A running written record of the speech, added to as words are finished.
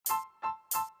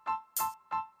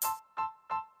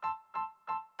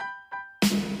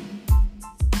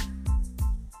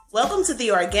Welcome to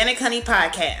the Organic Honey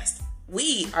Podcast.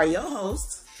 We are your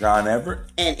hosts, Sean Everett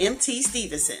and MT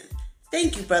Stevenson.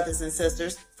 Thank you, brothers and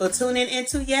sisters, for tuning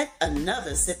into yet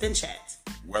another Sip and Chat.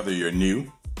 Whether you're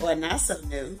new or not so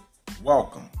new,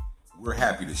 welcome. We're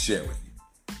happy to share with you.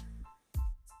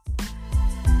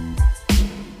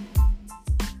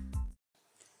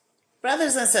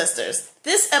 Brothers and sisters,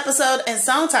 this episode and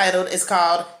song titled is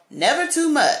called Never Too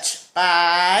Much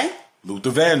by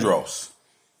Luther Vandross.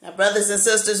 Now, brothers and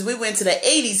sisters, we went to the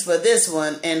 80s for this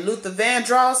one, and Luther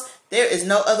Vandross, there is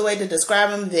no other way to describe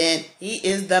him than he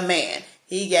is the man.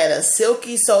 He got a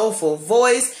silky, soulful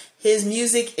voice. His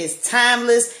music is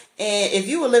timeless, and if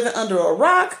you were living under a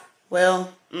rock,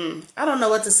 well, I don't know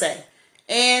what to say.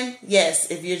 And yes,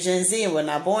 if you're Gen Z and we're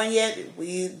not born yet,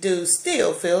 we do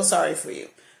still feel sorry for you.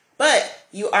 But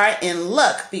you are in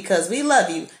luck because we love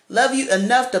you. Love you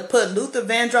enough to put Luther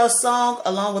Vandross' song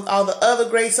along with all the other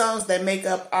great songs that make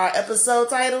up our episode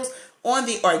titles on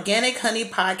the Organic Honey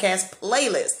Podcast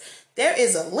playlist. There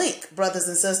is a link, brothers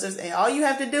and sisters, and all you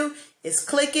have to do is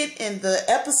click it in the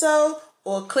episode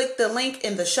or click the link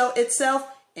in the show itself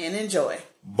and enjoy.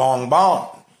 Bong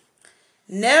bong.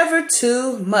 Never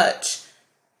too much.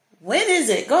 When is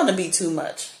it going to be too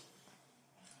much?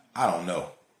 I don't know.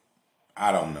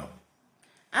 I don't know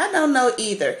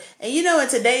either. And you know, in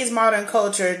today's modern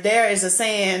culture, there is a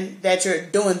saying that you're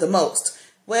doing the most.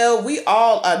 Well, we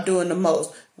all are doing the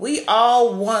most. We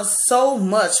all want so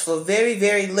much for very,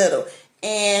 very little.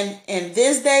 And in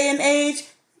this day and age,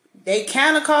 they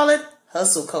kind of call it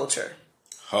hustle culture.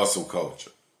 Hustle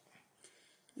culture.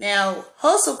 Now,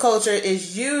 hustle culture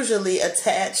is usually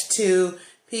attached to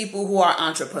people who are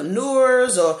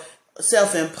entrepreneurs or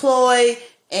self-employed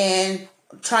and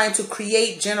trying to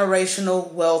create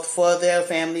generational wealth for their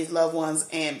families, loved ones,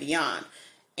 and beyond.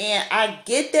 And I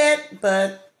get that,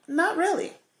 but not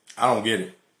really. I don't get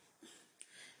it.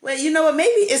 Well, you know what?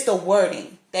 Maybe it's the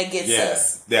wording that gets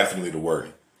us. Yeah, definitely the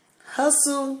wording.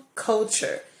 Hustle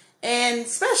culture. And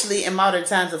especially in modern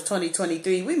times of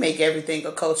 2023, we make everything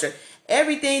a culture.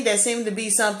 Everything that seems to be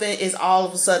something is all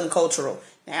of a sudden cultural.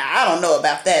 Now, I don't know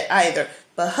about that either.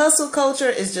 But hustle culture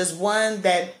is just one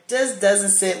that just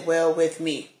doesn't sit well with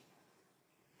me.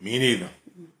 Me neither.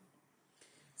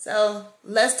 So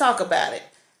let's talk about it.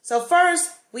 So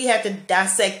first, we have to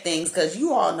dissect things because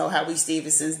you all know how we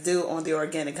Stevensons do on the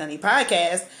Organic Honey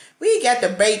Podcast. We got to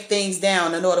break things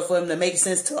down in order for them to make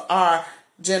sense to our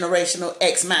generational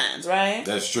X minds, right?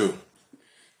 That's true.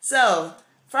 So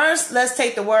first, let's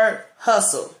take the word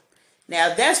hustle.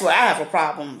 Now, that's where I have a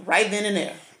problem right then and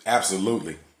there.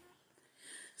 Absolutely.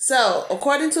 So,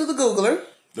 according to the Googler,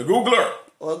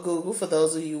 or Google for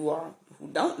those of you who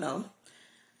don't know,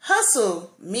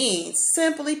 hustle means,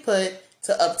 simply put,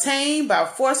 to obtain by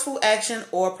forceful action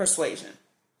or persuasion.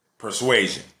 Forceful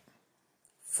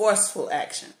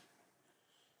action.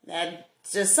 Now,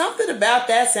 just something about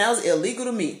that sounds illegal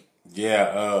to me.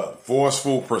 Yeah,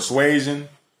 forceful persuasion.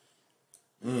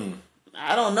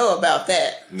 I don't know about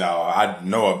that.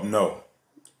 No.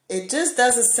 It just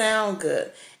doesn't sound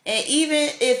good. And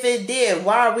even if it did,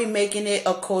 why are we making it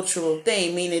a cultural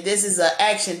thing? Meaning this is an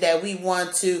action that we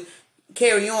want to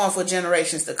carry on for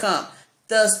generations to come.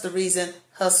 Thus the reason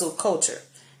hustle culture.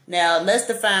 Now let's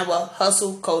define what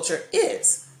hustle culture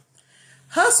is.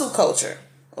 Hustle culture,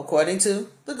 according to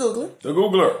the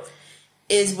Googler,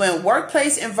 is when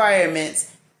workplace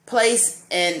environments place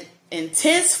an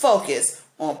intense focus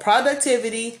on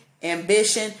productivity,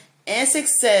 ambition, and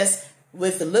success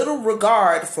with little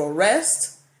regard for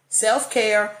rest,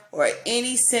 self-care, or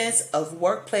any sense of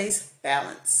workplace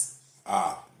balance.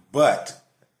 But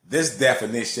this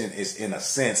definition is in a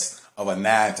sense of a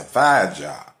 9-to-5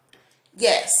 job.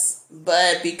 Yes,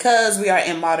 but because we are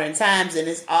in modern times and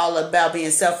it's all about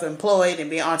being self-employed and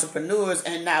being entrepreneurs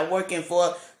and not working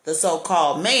for the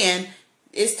so-called man,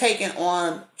 it's taking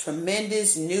on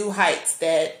tremendous new heights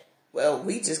that, well,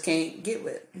 we just can't get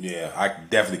with. Yeah, I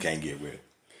definitely can't get with it.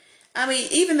 I mean,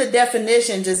 even the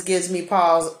definition just gives me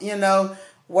pause. You know,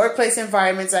 workplace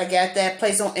environments, I got that,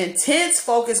 place on intense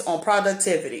focus on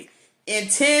productivity.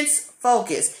 Intense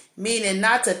focus, meaning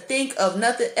not to think of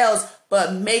nothing else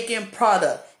but making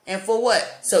product. And for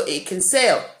what? So it can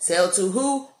sell. Sell to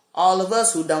who? All of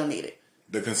us who don't need it.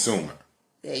 The consumer.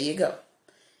 There you go.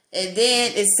 And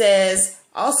then it says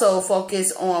also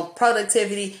focus on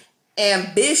productivity,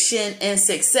 ambition, and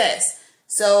success.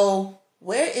 So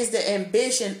where is the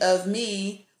ambition of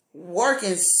me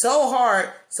working so hard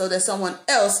so that someone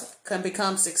else can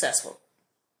become successful?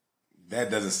 That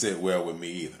doesn't sit well with me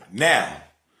either. Now,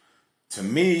 to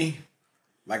me,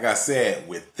 like I said,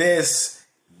 with this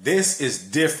is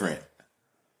different.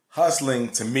 Hustling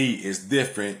to me is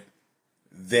different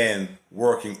than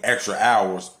working extra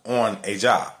hours on a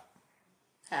job.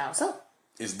 How so?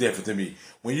 It's different to me.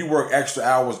 When you work extra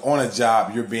hours on a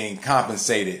job, you're being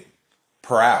compensated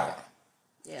per hour.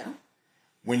 Yeah.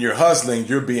 When you're hustling,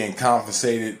 you're being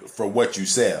compensated for what you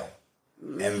sell.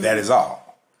 And that is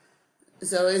all.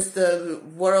 So it's the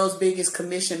world's biggest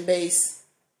commission-based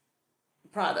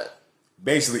product.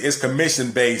 Basically, it's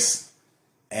commission-based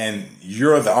and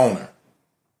you're the owner.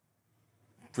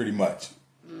 Pretty much.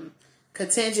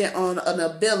 Contingent on an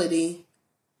ability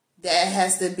that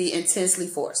has to be intensely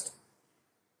forced.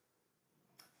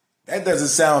 That doesn't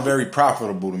sound very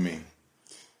profitable to me.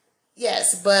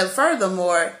 Yes, but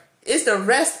furthermore, it's the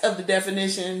rest of the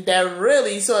definition that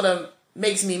really sort of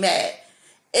makes me mad.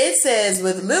 It says,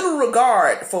 with little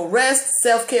regard for rest,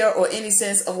 self-care, or any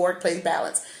sense of workplace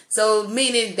balance. So,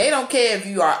 meaning they don't care if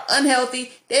you are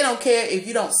unhealthy. They don't care if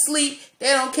you don't sleep. They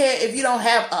don't care if you don't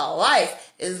have a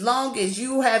life. As long as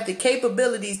you have the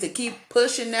capabilities to keep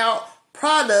pushing out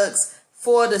products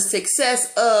for the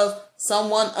success of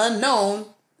someone unknown,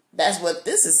 that's what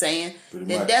this is saying,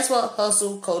 then that's what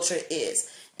hustle culture is.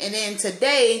 And then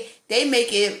today, they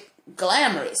make it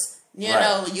glamorous. You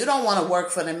know, you don't want to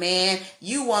work for the man.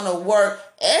 You want to work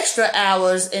extra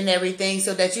hours and everything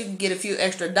so that you can get a few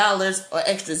extra dollars or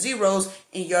extra zeros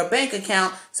in your bank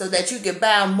account so that you can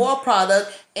buy more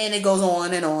product, and it goes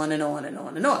on and on and on and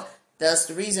on and on. That's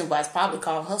the reason why it's probably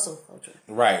called hustle culture.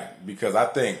 Right, because I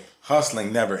think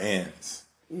hustling never ends.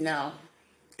 No.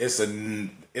 It's a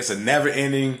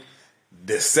never-ending,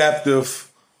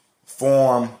 deceptive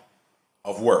form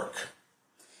of work.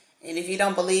 And if you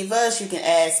don't believe us, you can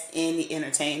ask any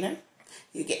entertainer.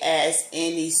 You can ask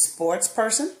any sports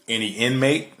person. Any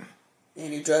inmate.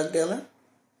 Any drug dealer.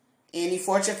 Any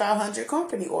Fortune 500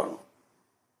 company owner.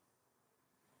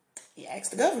 You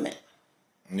ask the government.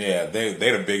 Yeah,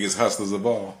 they're the biggest hustlers of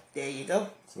all. There you go.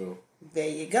 So there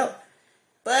you go.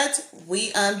 But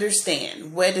we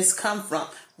understand where this come from.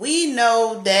 We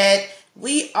know that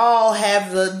we all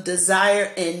have the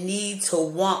desire and need to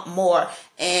want more.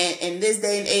 And in this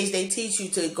day and age, they teach you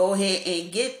to go ahead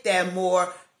and get that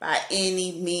more by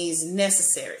any means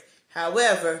necessary.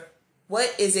 However,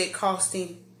 what is it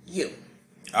costing you?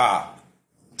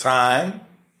 Time.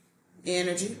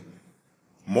 Energy.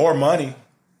 More money.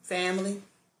 Family.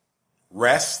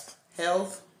 Rest.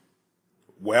 Health.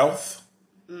 Wealth.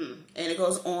 And it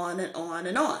goes on and on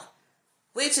and on.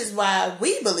 Which is why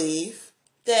we believe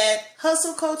that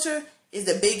hustle culture is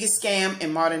the biggest scam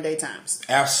in modern day times.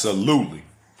 Absolutely.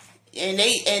 And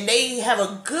they have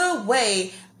a good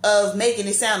way of making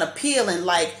it sound appealing,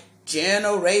 like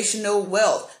generational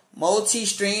wealth, multi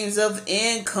streams of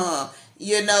income,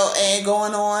 and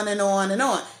going on and on and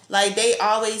on. Like they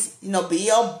always, be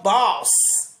a boss.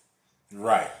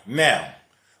 Right. Now,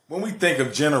 when we think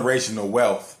of generational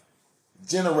wealth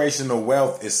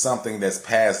is something that's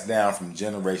passed down from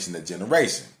generation to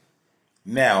generation.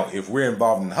 Now, if we're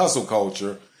involved in hustle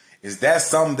culture, is that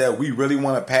something that we really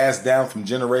want to pass down from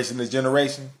generation to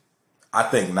generation? I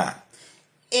think not.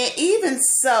 And even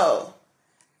so,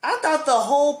 I thought the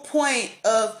whole point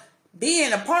of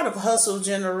being a part of hustle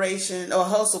generation or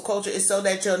hustle culture is so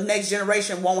that your next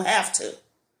generation won't have to.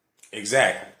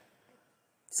 Exactly.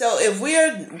 So if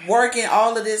we're working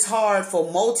all of this hard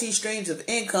for multi streams of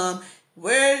income,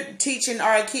 we're teaching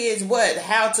our kids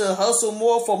how to hustle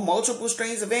more for multiple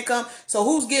streams of income. So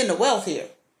who's getting the wealth here?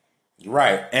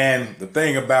 Right. And the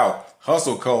thing about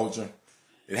hustle culture,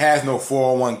 it has no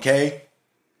 401k.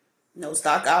 No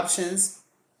stock options.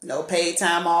 No paid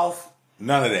time off.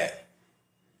 None of that.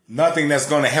 Nothing that's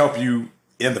going to help you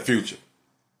in the future.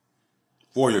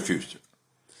 For your future.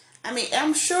 I mean,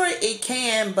 I'm sure it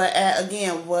can, but at,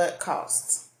 again, what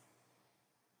costs?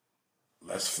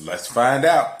 Let's find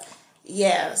out.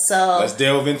 Yeah, so let's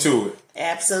delve into it.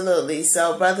 Absolutely.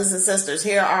 So, brothers and sisters,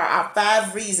 here are our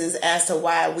 5 reasons as to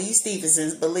why we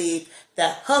Stevensons believe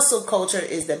that hustle culture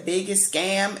is the biggest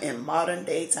scam in modern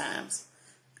day times.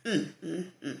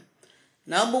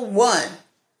 Number 1,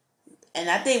 and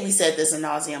I think we said this in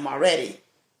nauseam already,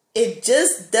 it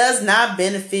just does not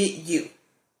benefit you.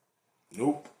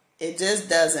 Nope. It just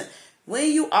doesn't.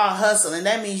 When you are hustling,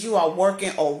 that means you are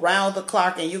working around the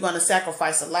clock and you're going to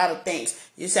sacrifice a lot of things.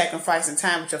 You're sacrificing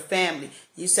time with your family.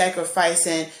 You're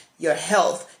sacrificing your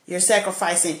health. You're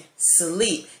sacrificing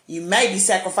sleep. You may be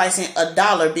sacrificing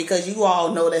 $1 because you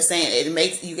all know that saying it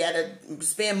makes you got to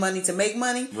spend money to make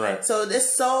money. Right. So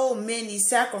there's so many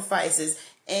sacrifices.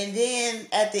 And then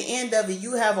at the end of it,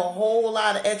 you have a whole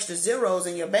lot of extra zeros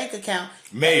in your bank account.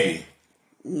 Maybe.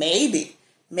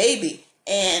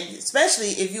 And especially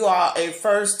if you are a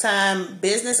first-time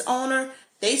business owner,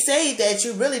 they say that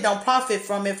you really don't profit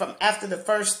from it from after the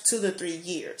first 2 to 3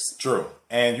 years. True.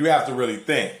 And you have to really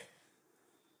think.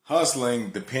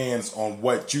 Hustling depends on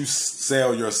what you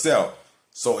sell yourself.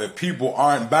 So if people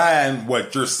aren't buying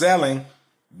what you're selling,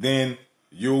 then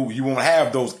you won't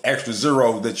have those extra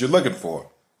zeros that you're looking for.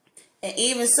 And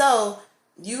even so,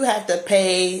 you have to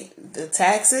pay the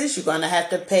taxes. You're going to have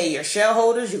to pay your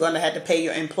shareholders. You're going to have to pay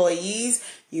your employees.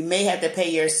 You may have to pay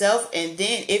yourself. And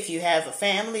then if you have a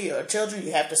family or children,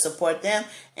 you have to support them.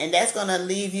 And that's going to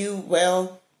leave you,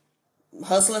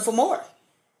 hustling for more.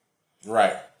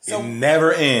 Right. So, it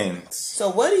never ends. So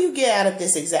what do you get out of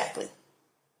this exactly?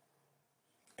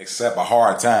 Except a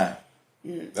hard time.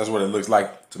 That's what it looks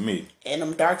like to me. And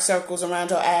them dark circles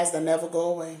around your eyes that never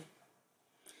go away.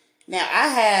 Now, I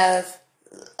have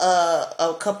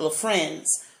a couple of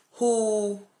friends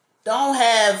who don't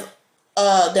have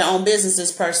their own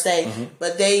businesses per se,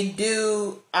 but they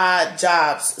do odd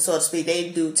jobs, so to speak. They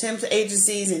do temp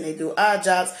agencies and they do odd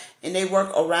jobs, and they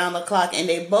work around the clock. And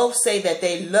they both say that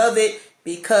they love it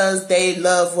because they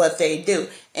love what they do,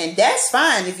 and that's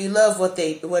fine if you love what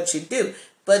you do.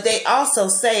 But they also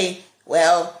say,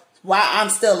 well, while I'm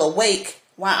still awake,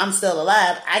 while I'm still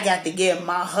alive, I got to get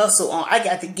my hustle on. I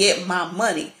got to get my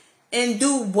money. And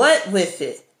do what with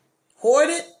it? Hoard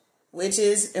it, which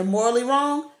is immorally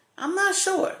wrong? I'm not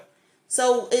sure.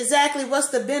 So exactly what's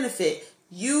the benefit?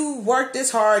 You work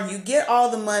this hard, you get all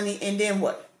the money, and then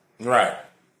what? Right.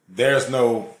 There's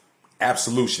no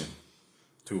absolution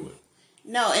to it.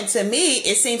 No, and to me,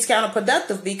 it seems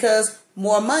counterproductive because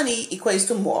more money equates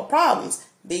to more problems.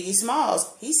 Biggie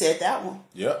Smalls, he said that one.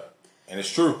 Yep. And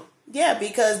it's true. Yeah,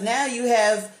 because now you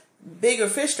have bigger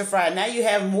fish to fry. Now you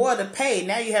have more to pay.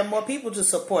 Now you have more people to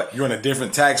support. You're in a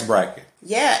different tax bracket.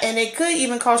 Yeah, and it could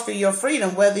even cost you your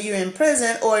freedom, whether you're in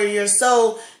prison or you're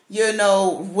so,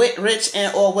 rich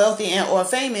and or wealthy and or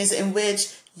famous, in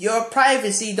which your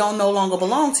privacy don't no longer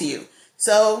belong to you.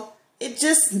 So it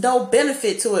just no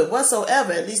benefit to it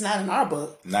whatsoever, at least not in our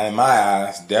book. Not in my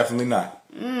eyes. Definitely not.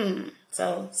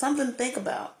 So something to think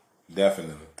about.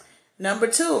 Definitely. Number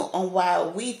 2, on why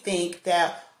we think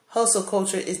that hustle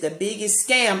culture is the biggest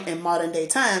scam in modern day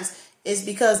times is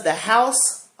because the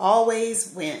house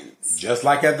always wins. Just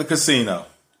like at the casino.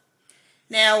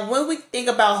 Now, when we think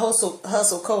about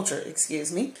hustle culture, it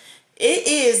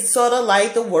is sort of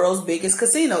like the world's biggest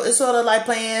casino. It's sort of like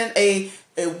playing a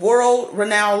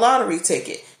world-renowned lottery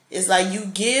ticket. It's like you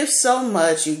give so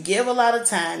much, you give a lot of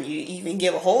time, you even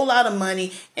give a whole lot of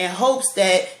money in hopes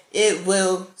that it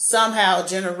will somehow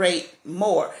generate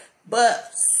more.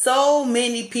 But so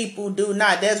many people do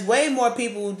not. There's way more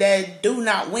people that do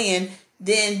not win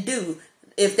than do.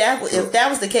 If that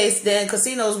was the case, then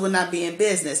casinos would not be in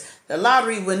business. The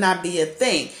lottery would not be a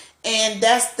thing. And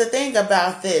that's the thing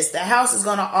about this. The house is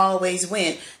going to always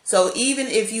win. So even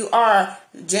if you are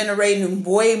generating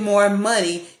way more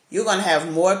money, you're going to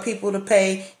have more people to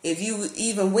pay. If you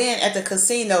even win at the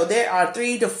casino, there are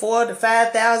 3,000 to 4,000 to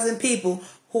 5,000 people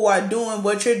who are doing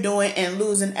what you're doing and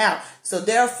losing out. So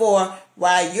therefore,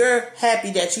 while you're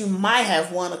happy that you might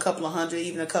have won a couple of hundred,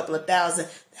 even a couple of thousand,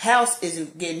 the house is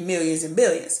getting millions and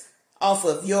billions off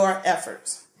of your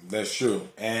efforts. That's true.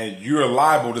 And you're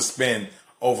liable to spend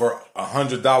over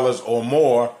 $100 or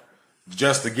more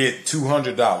just to get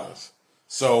 $200.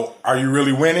 So are you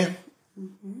really winning?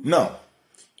 No.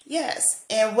 Yes.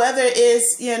 And whether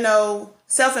it's,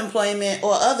 self-employment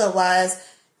or otherwise,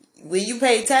 when you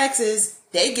pay taxes,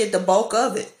 they get the bulk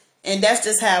of it. And that's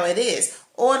just how it is.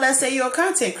 Or let's say you're a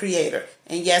content creator.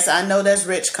 And yes, I know that's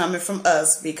rich coming from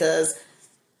us because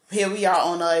here we are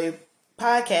on a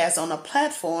podcast, on a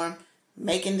platform,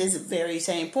 making this very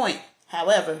same point.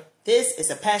 However, this is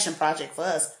a passion project for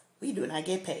us. We do not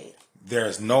get paid.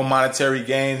 There's no monetary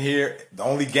gain here. The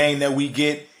only gain that we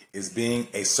get is being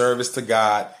a service to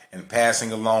God and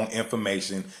passing along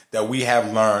information that we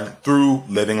have learned through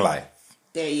living life.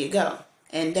 There you go.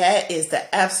 And that is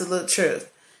the absolute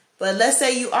truth. But let's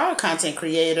say you are a content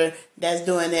creator that's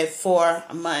doing it for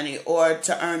money or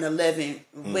to earn a living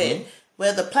with.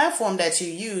 Well, the platform that you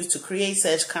use to create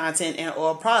such content and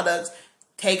or products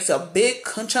takes a big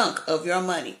chunk of your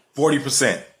money.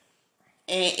 40%.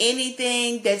 And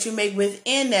anything that you make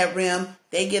within that realm,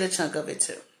 they get a chunk of it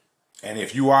too. And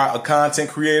if you are a content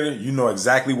creator, you know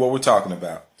exactly what we're talking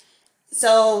about.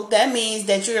 So that means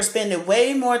that you're spending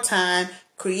way more time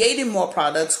creating more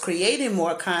products, creating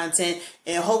more content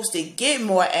in hopes to get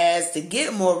more ads, to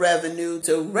get more revenue,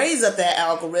 to raise up their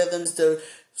algorithms, to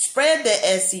spread the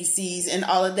SECs and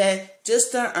all of that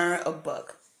just to earn a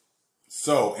buck.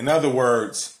 So, in other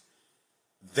words,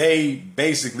 they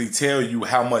basically tell you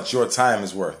how much your time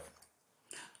is worth.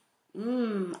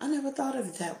 I never thought of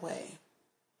it that way.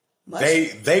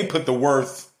 They put the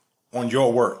worth on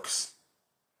your works.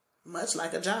 Much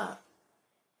like a job.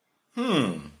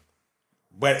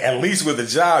 But at least with a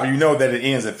job, you know that it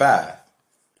ends at 5.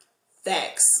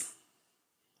 Facts.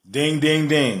 Ding, ding,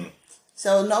 ding.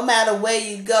 So no matter where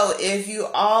you go, if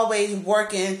you're always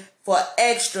working for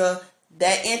extra,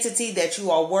 that entity that you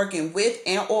are working with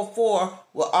and or for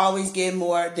will always get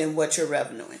more than what you're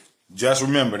revenuing. Just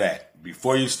remember that.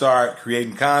 Before you start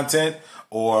creating content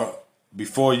or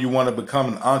before you want to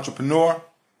become an entrepreneur,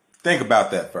 think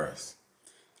about that first.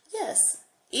 Yes.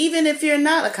 Even if you're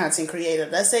not a content creator,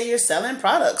 let's say you're selling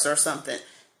products or something.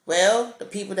 Well, the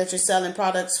people that you're selling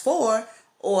products for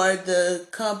or the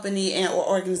company and or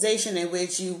organization in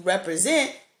which you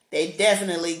represent, they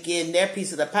definitely getting their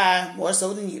piece of the pie more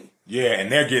so than you. Yeah,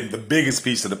 and they're getting the biggest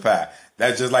piece of the pie.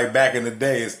 That's just like back in the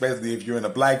day, especially if you're in a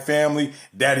black family,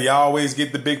 daddy always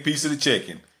get the big piece of the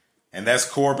chicken. And that's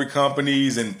corporate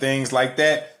companies and things like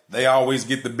that. They always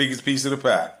get the biggest piece of the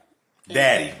pie.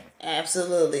 Daddy.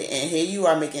 Absolutely. And here you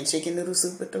are making chicken noodle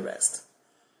soup with the rest.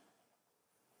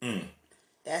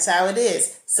 That's how it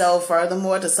is. So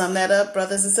furthermore, to sum that up,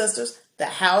 brothers and sisters, the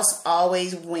house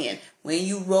always wins. When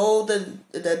you roll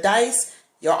the dice,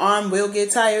 your arm will get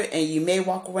tired and you may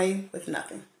walk away with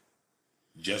nothing.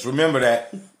 Just remember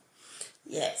that.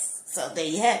 Yes. So there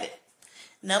you have it.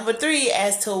 Number 3,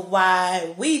 as to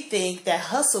why we think that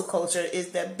hustle culture is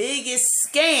the biggest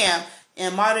scam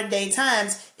in modern day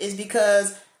times is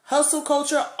because hustle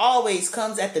culture always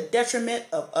comes at the detriment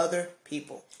of other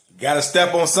people. You got to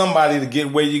step on somebody to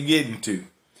get where you're getting to.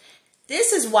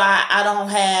 This is why I don't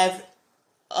have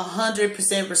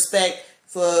 100% respect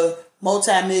for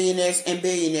multimillionaires and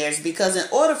billionaires, because in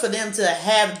order for them to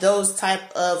have those type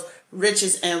of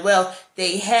riches and wealth,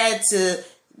 they had to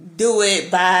do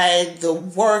it by the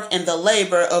work and the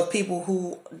labor of people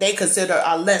who they consider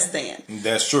are less than.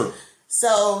 That's true.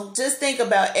 So just think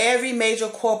about every major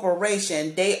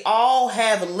corporation. They all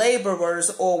have laborers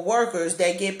or workers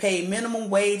that get paid minimum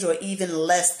wage or even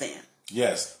less than.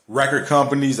 Yes. Record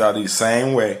companies are the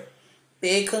same way.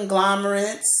 Big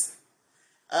conglomerates,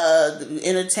 the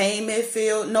entertainment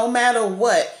field, no matter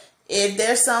what. If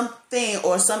there's something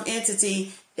or some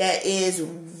entity that is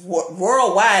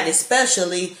worldwide,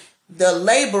 especially, the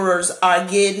laborers are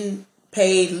getting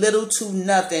paid little to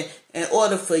nothing in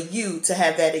order for you to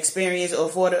have that experience or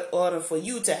for the order for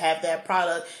you to have that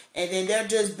product. And then they're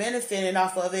just benefiting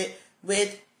off of it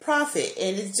with profit.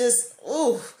 And it's just,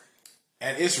 ooh.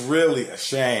 And it's really a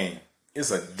shame.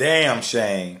 It's a damn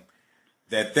shame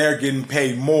that they're getting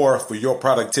paid more for your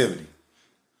productivity.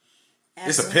 Absolutely.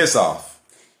 It's a piss off.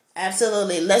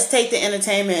 Absolutely. Let's take the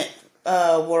entertainment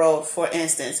world, for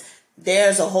instance.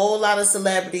 There's a whole lot of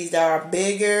celebrities that are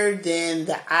bigger than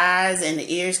the eyes and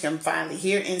the ears can finally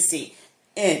hear and see.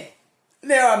 And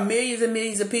there are millions and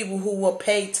millions of people who will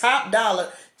pay top dollar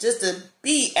just to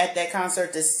be at that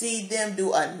concert, to see them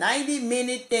do a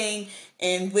 90-minute thing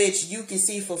in which you can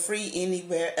see for free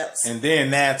anywhere else. And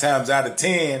then 9 times out of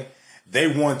 10, they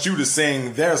want you to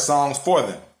sing their songs for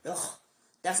them. Ugh,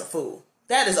 that's a fool.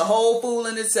 That is a whole fool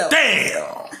in itself.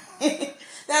 Damn!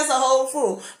 That's a whole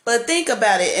fool. But think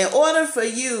about it. In order for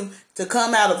you to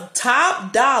come out of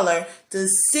top dollar to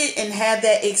sit and have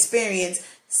that experience,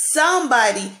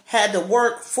 somebody had to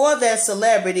work for that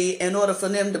celebrity in order for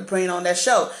them to bring on that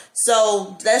show.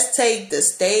 So let's take the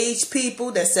stage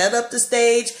people that set up the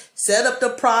stage, set up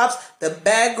the props, the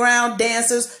background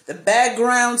dancers, the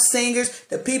background singers,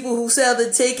 the people who sell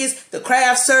the tickets, the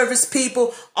craft service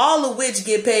people, all of which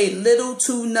get paid little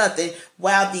to nothing,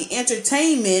 while the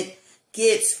entertainment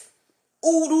gets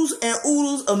oodles and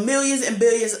oodles of millions and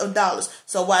billions of dollars.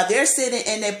 So while they're sitting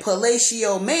in their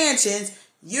palatial mansions,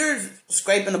 you're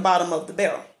scraping the bottom of the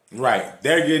barrel. Right.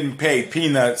 They're getting paid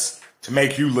peanuts to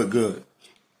make you look good.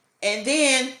 And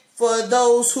then for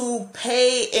those who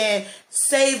pay and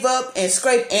save up and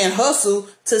scrape and hustle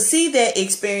to see that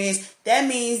experience, that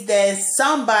means that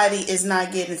somebody is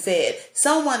not getting fed.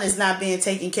 Someone is not being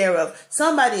taken care of.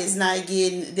 Somebody is not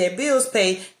getting their bills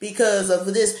paid because of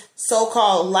this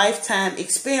so-called lifetime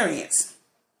experience.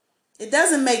 It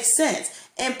doesn't make sense.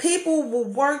 And people will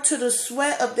work to the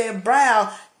sweat of their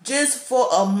brow just for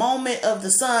a moment of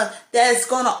the sun that's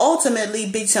going to ultimately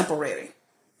be temporary.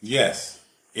 Yes,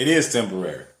 it is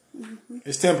temporary. Mm-hmm.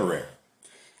 It's temporary.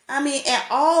 I mean, and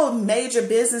all major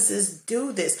businesses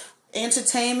do this.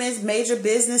 Entertainment, major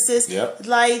businesses. Yep.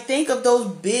 Like, think of those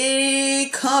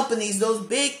big companies, those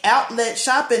big outlet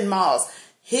shopping malls.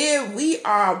 Here we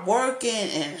are working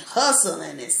and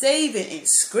hustling and saving and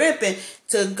scripting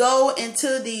to go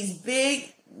into these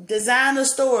big designer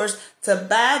stores to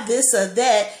buy this or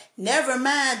that. Never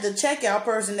mind the checkout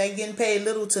person that getting paid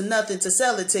little to nothing to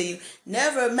sell it to you.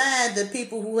 Never mind the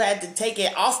people who had to take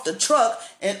it off the truck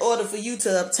in order for you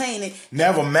to obtain it.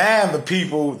 Never mind the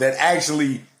people that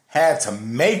actually had to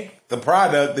make the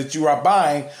product that you are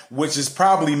buying, which is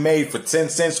probably made for 10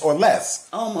 cents or less.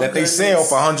 Oh my that goodness. They sell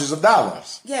for hundreds of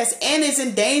dollars. Yes, and it's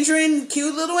endangering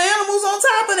cute little animals on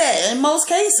top of that in most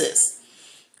cases.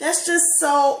 That's just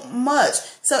so much.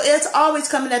 So it's always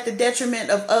coming at the detriment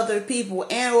of other people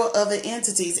and or other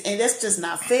entities. And that's just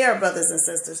not fair, brothers and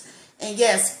sisters. And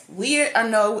yes, we are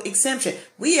no exception.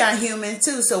 We are human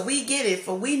too, so we get it.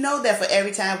 For we know that for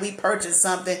every time we purchase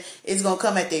something, it's going to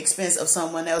come at the expense of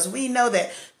someone else. We know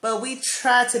that. But we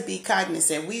try to be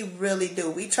cognizant. We really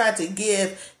do. We try to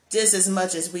give just as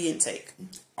much as we intake.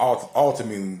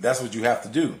 Ultimately, that's what you have to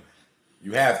do.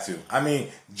 You have to. I mean,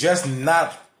 just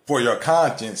not for your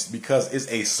conscience, because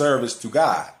it's a service to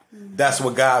God. Mm-hmm. That's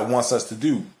what God wants us to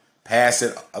do. Pass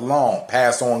it along.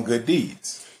 Pass on good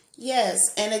deeds.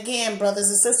 Yes. And again, brothers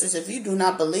and sisters, if you do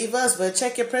not believe us, well,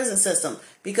 check your prison system,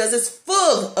 because it's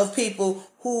full of people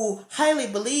who highly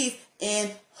believe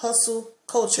in hustle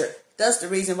culture. That's the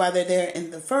reason why they're there in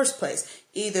the first place.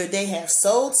 Either they have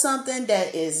sold something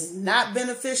that is not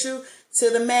beneficial to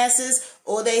the masses,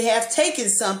 or they have taken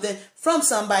something from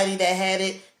somebody that had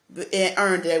it and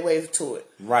earned their way to it.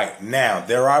 Right. Now,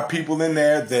 there are people in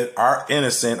there that are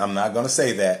innocent. I'm not going to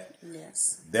say that.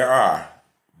 Yes. There are.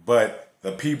 But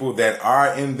the people that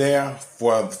are in there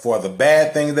for the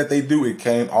bad things that they do, it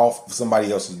came off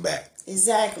somebody else's back.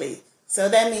 Exactly. So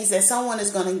that means that someone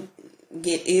is going to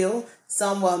get ill.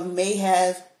 Someone may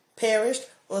have perished.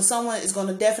 Or someone is going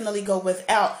to definitely go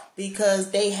without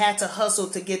because they had to hustle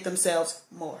to get themselves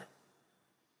more.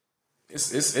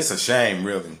 It's a shame,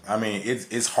 really. I mean,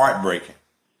 it's heartbreaking.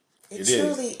 It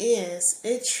truly is.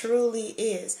 It truly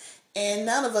is. And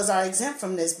none of us are exempt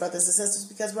from this, brothers and sisters,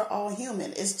 because we're all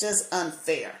human. It's just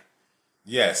unfair.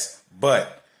 Yes,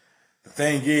 but the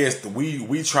thing is,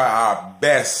 we try our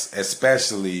best,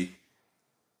 especially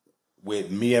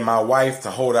with me and my wife,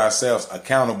 to hold ourselves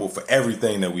accountable for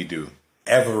everything that we do.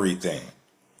 Everything.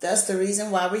 That's the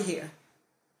reason why we're here.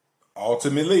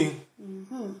 Ultimately.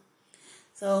 Mm-hmm.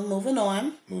 So moving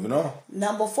on.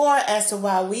 Number 4, as to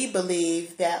why we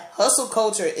believe that hustle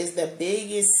culture is the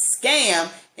biggest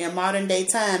scam in modern day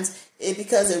times, is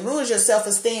because it ruins your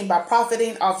self-esteem by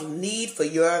profiting off the need for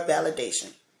your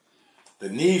validation. The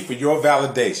need for your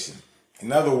validation.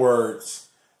 In other words,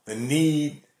 the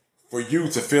need for you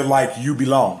to feel like you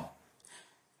belong.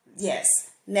 Yes.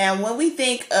 Now, when we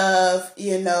think of,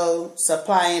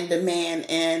 supply and demand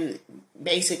and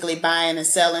basically buying and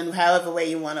selling, however way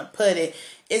you want to put it,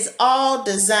 it's all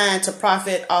designed to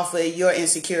profit off of your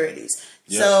insecurities.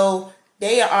 Yep. So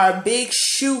they are big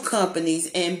shoe companies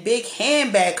and big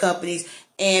handbag companies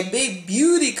and big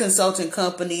beauty consulting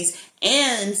companies,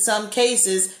 and in some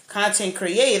cases, content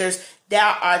creators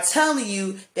that are telling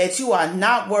you that you are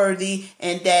not worthy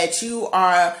and that you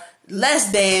are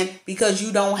less than because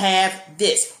you don't have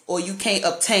this or you can't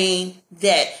obtain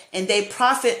that, and they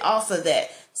profit off of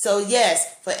that. So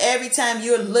yes, for every time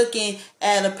you're looking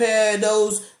at a pair of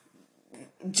those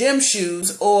gym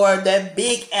shoes or that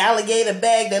big alligator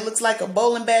bag that looks like a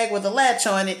bowling bag with a latch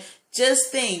on it,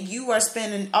 just think you are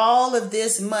spending all of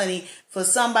this money for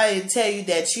somebody to tell you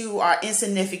that you are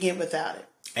insignificant without it.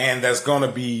 And that's going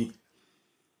to be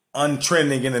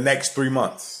untrending in the next 3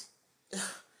 months.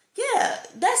 Yeah,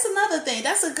 that's another thing.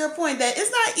 That's a good point. That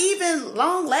it's not even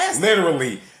long lasting.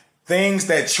 Literally, things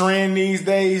that trend these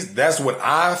days, that's what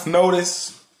I've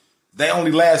noticed. They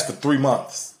only last for 3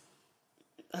 months.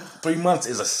 3 months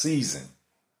is a season.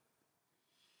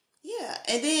 Yeah,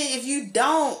 and then if you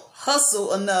don't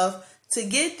hustle enough to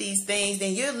get these things,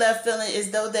 then you're left feeling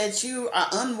as though that you are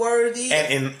unworthy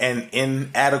and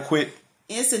inadequate,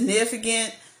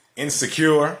 insignificant,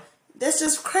 insecure. That's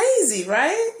just crazy,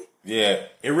 right? Yeah,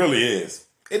 it really is.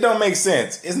 It don't make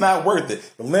sense. It's not worth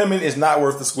it. The lemon is not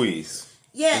worth the squeeze.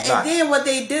 Yeah, and then what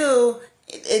they do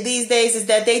these days is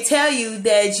that they tell you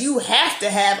that you have to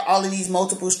have all of these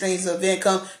multiple streams of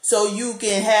income so you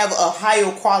can have a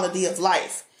higher quality of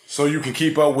life. So you can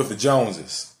keep up with the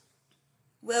Joneses.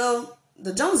 Well,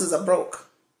 the Joneses are broke.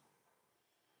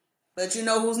 But you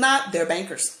know who's not? They're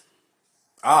bankers.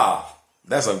 Ah,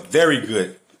 that's a very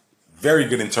good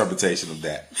interpretation of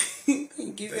that.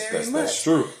 Thank you very much. That's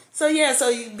true. So yeah,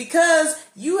 because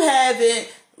you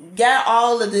haven't got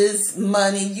all of this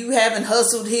money, you haven't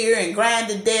hustled here and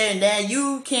grinded there and now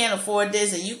you can't afford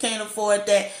this and you can't afford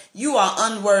that, you are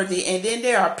unworthy. And then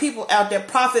there are people out there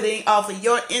profiting off of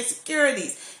your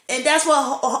insecurities. And that's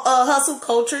what hustle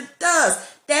culture does.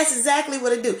 That's exactly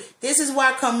what it do. This is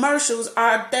why commercials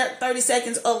are 30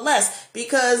 seconds or less,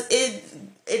 because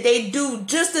they do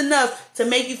just enough to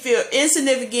make you feel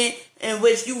insignificant, in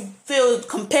which you feel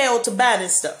compelled to buy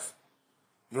this stuff.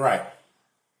 Right.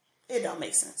 It don't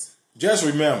make sense. Just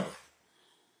remember,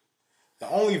 the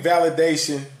only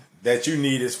validation that you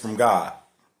need is from God.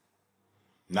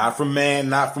 Not from man,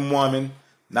 not from woman,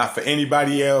 not for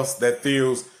anybody else that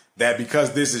feels that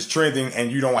because this is trending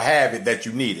and you don't have it, that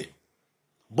you need it.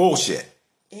 Bullshit.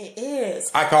 It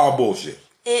is. I call bullshit.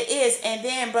 It is. And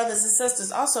then, brothers and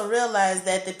sisters, also realize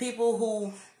that the people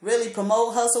who really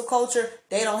promote hustle culture,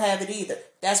 they don't have it either.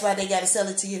 That's why they got to sell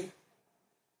it to you.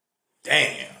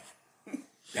 Damn.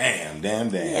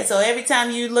 Yeah, so every time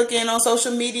you look in on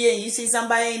social media and you see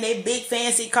somebody in their big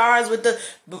fancy cars with the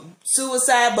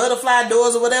suicide butterfly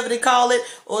doors or whatever they call it,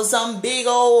 or some big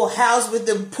old house with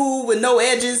the pool with no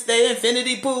edges, the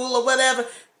infinity pool or whatever,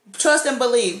 trust and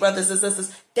believe, brothers and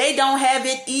sisters, they don't have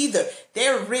it either.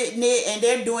 They're written it and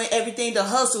they're doing everything to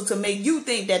hustle to make you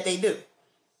think that they do.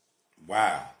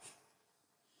 Wow.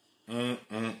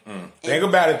 Think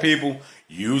about it, people.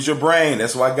 Use your brain.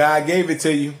 That's why God gave it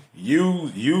to you.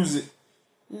 Use it.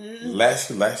 Let's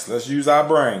use our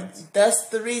brains. That's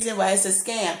the reason why it's a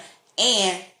scam.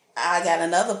 And I got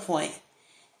another point.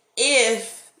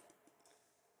 If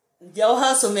your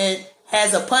hustlement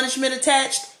has a punishment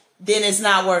attached, then it's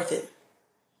not worth it.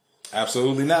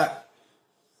 Absolutely not.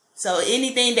 So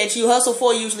anything that you hustle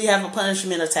for usually have a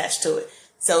punishment attached to it.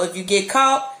 So if you get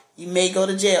caught, you may go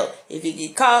to jail. If you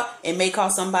get caught, it may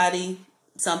cost somebody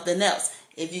something else.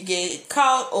 If you get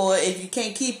caught or if you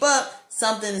can't keep up,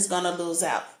 something is going to lose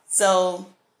out. So,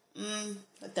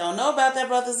 I don't know about that,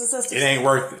 brothers and sisters. It ain't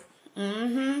worth it.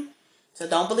 So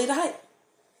don't believe the hype.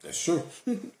 That's true.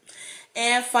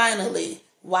 And finally,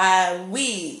 why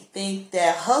we think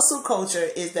that hustle culture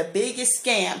is the biggest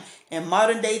scam in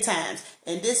modern day times.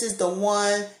 And this is the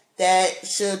one that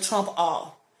should trump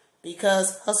all.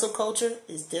 Because hustle culture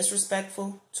is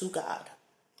disrespectful to God.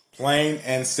 Plain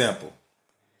and simple.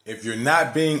 If you're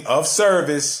not being of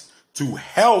service to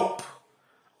help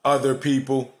other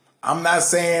people, I'm not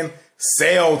saying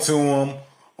sell to them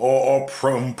or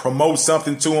promote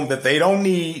something to them that they don't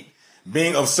need.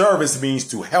 Being of service means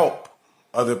to help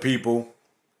other people.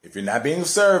 If you're not being of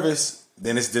service,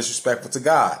 then it's disrespectful to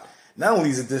God. Not only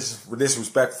is it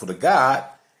disrespectful to God,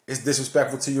 it's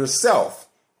disrespectful to yourself.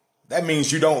 That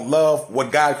means you don't love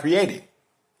what God created.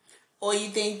 Or you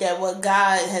think that what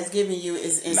God has given you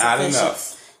is insufficient. Not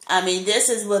enough. I mean, this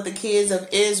is what the kids of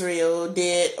Israel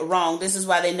did wrong. This is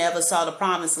why they never saw the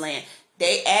promised land.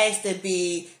 They asked to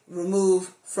be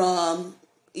removed from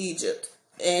Egypt.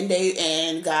 And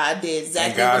God did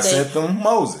exactly what they... And God sent them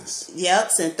Moses.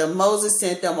 Yep, sent them Moses,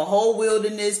 sent them a whole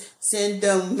wilderness, sent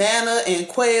them manna and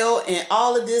quail and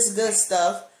all of this good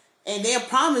stuff. And then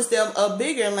promised them a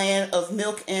bigger land of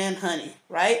milk and honey,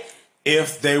 right?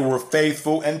 If they were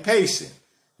faithful and patient,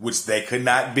 which they could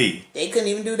not be. They couldn't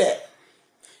even do that.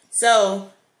 So,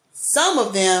 some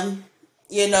of them,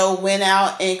 went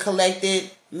out and collected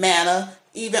manna,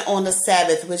 even on the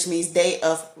Sabbath, which means day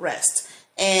of rest.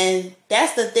 And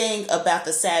that's the thing about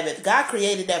the Sabbath. God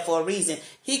created that for a reason.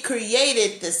 He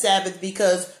created the Sabbath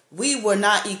because we were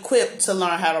not equipped to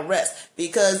learn how to rest.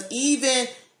 Because even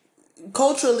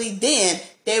culturally then,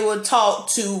 they were taught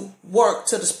to work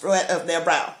to the sweat of their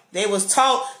brow. They was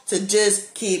taught to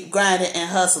just keep grinding and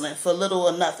hustling for little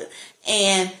or nothing.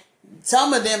 And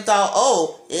some of them thought,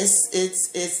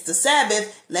 it's the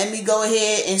Sabbath. Let me go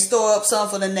ahead and store up some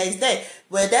for the next day.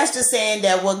 Well, that's just saying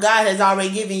that what God has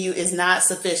already given you is not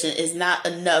sufficient. It's not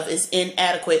enough. It's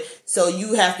inadequate. So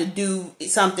you have to do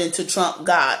something to trump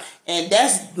God. And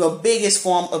that's the biggest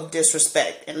form of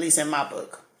disrespect, at least in my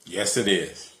book. Yes, it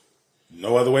is.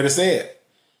 No other way to say it.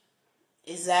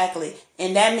 Exactly.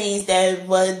 And that means that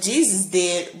what Jesus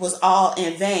did was all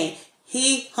in vain.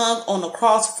 He hung on the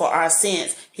cross for our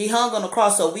sins. He hung on the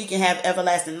cross so we can have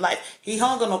everlasting life. He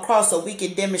hung on the cross so we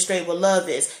can demonstrate what love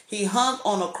is. He hung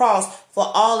on the cross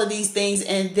for all of these things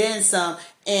and then some.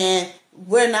 And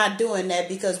we're not doing that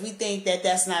because we think that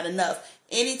that's not enough.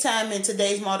 Anytime in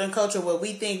today's modern culture where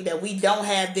we think that we don't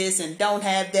have this and don't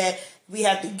have that, we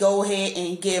have to go ahead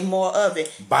and get more of it.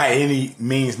 By any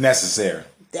means necessary.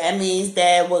 That means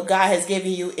that what God has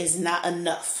given you is not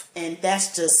enough. And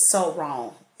that's just so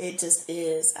wrong. It just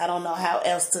is. I don't know how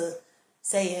else to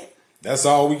say it. That's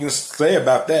all we can say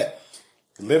about that.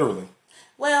 Literally.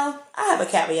 Well, I have a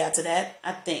caveat to that,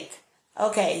 I think.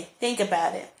 Okay, think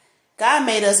about it. God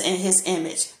made us in his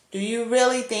image. Do you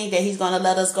really think that he's going to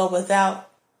let us go without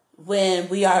when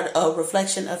we are a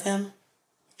reflection of him?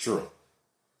 True.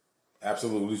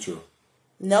 Absolutely true.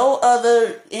 No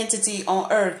other entity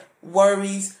on earth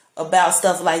worries about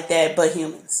stuff like that but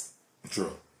humans.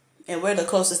 True. And we're the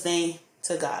closest thing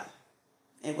to God,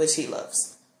 in which He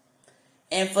loves.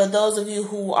 And for those of you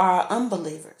who are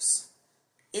unbelievers,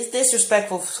 it's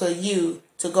disrespectful for you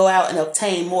to go out and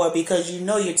obtain more because you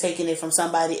know you're taking it from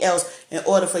somebody else in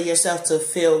order for yourself to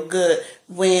feel good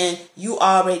when you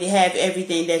already have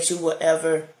everything that you will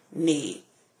ever need.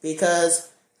 Because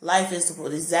life is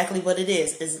exactly what it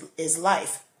is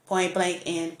life, point blank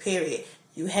and period.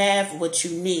 You have what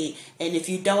you need, and if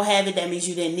you don't have it, that means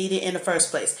you didn't need it in the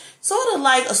first place. Sort of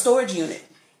like a storage unit.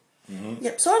 Mm-hmm.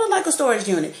 Yep, sort of like a storage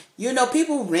unit. You know,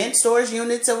 people rent storage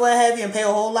units or what have you and pay a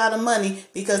whole lot of money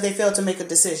because they failed to make a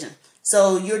decision.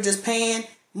 So you're just paying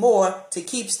more to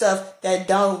keep stuff that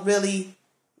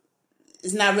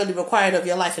is not really required of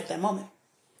your life at that moment.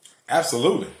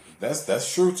 Absolutely.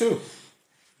 That's true too.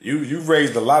 You've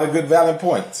raised a lot of good valid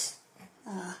points.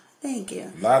 Thank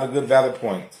you. A lot of good valid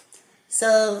points.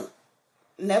 So,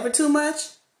 never too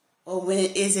much, or when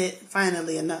is it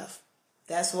finally enough?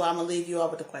 That's what I'm going to leave you all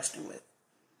with the question with.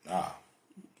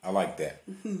 I like that.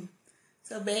 Mm-hmm.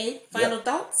 So, babe, final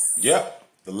thoughts? Yep.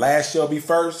 The last shall be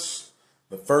first.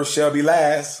 The first shall be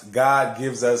last. God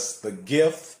gives us the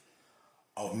gift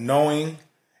of knowing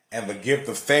and the gift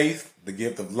of faith, the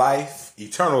gift of life,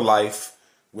 eternal life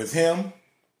with Him.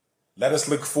 Let us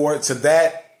look forward to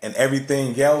that and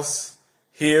everything else.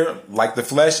 Here, like the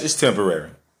flesh, is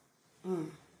temporary.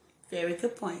 Very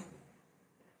good point.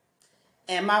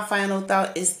 And my final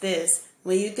thought is this.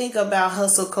 When you think about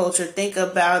hustle culture, think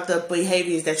about the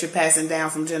behaviors that you're passing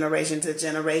down from generation to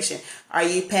generation. Are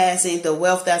you passing the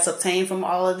wealth that's obtained from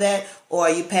all of that? Or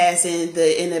are you passing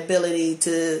the inability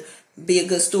to be a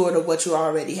good steward of what you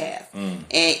already have?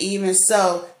 And even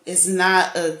so, it's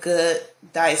not a good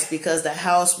dice because the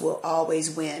house will always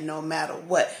win no matter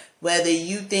what. Whether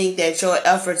you think that your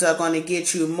efforts are going to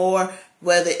get you more,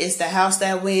 whether it's the house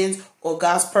that wins or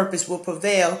God's purpose will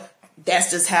prevail,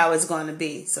 that's just how it's going to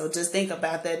be. So just think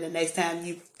about that the next time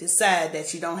you decide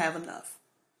that you don't have enough.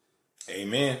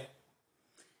 Amen.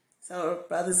 So,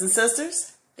 brothers and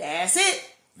sisters, that's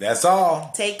it. That's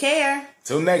all. Take care.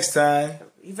 Till next time.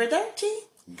 Arrivederci.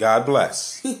 God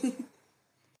bless.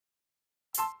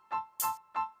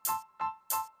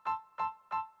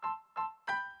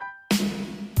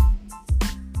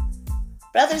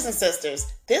 Brothers and sisters,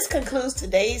 this concludes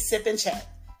today's Sip and Chat.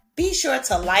 Be sure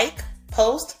to like,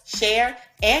 post, share,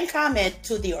 and comment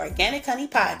to the Organic Honey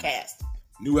Podcast.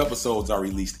 New episodes are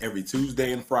released every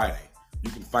Tuesday and Friday. You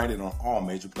can find it on all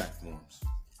major platforms.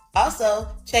 Also,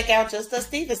 check out Just Us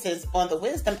Stevensons on the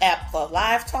Wisdom app for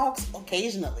live talks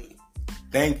occasionally.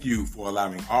 Thank you for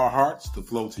allowing our hearts to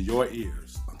flow to your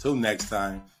ears. Until next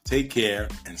time, take care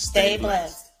and stay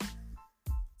blessed.